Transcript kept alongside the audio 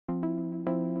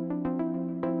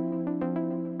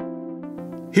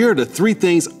Here are the 3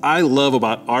 things I love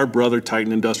about our Brother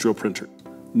Titan industrial printer.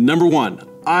 Number 1,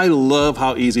 I love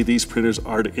how easy these printers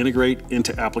are to integrate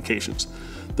into applications.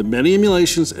 The many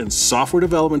emulations and software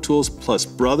development tools plus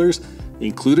Brother's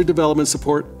included development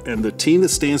support and the team that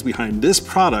stands behind this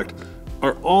product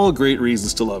are all great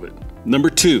reasons to love it. Number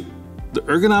 2, the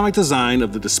ergonomic design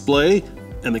of the display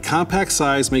and the compact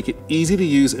size make it easy to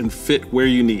use and fit where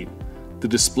you need. The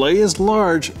display is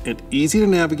large and easy to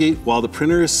navigate while the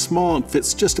printer is small and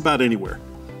fits just about anywhere.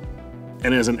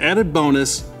 And as an added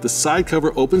bonus, the side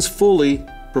cover opens fully,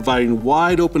 providing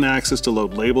wide open access to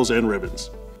load labels and ribbons.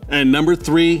 And number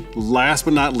 3, last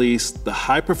but not least, the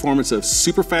high performance of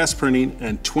super fast printing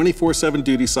and 24/7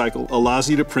 duty cycle allows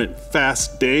you to print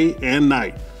fast day and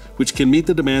night, which can meet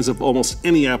the demands of almost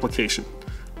any application.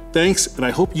 Thanks, and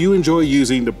I hope you enjoy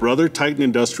using the Brother Titan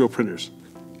industrial printers.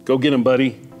 Go get them,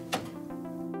 buddy.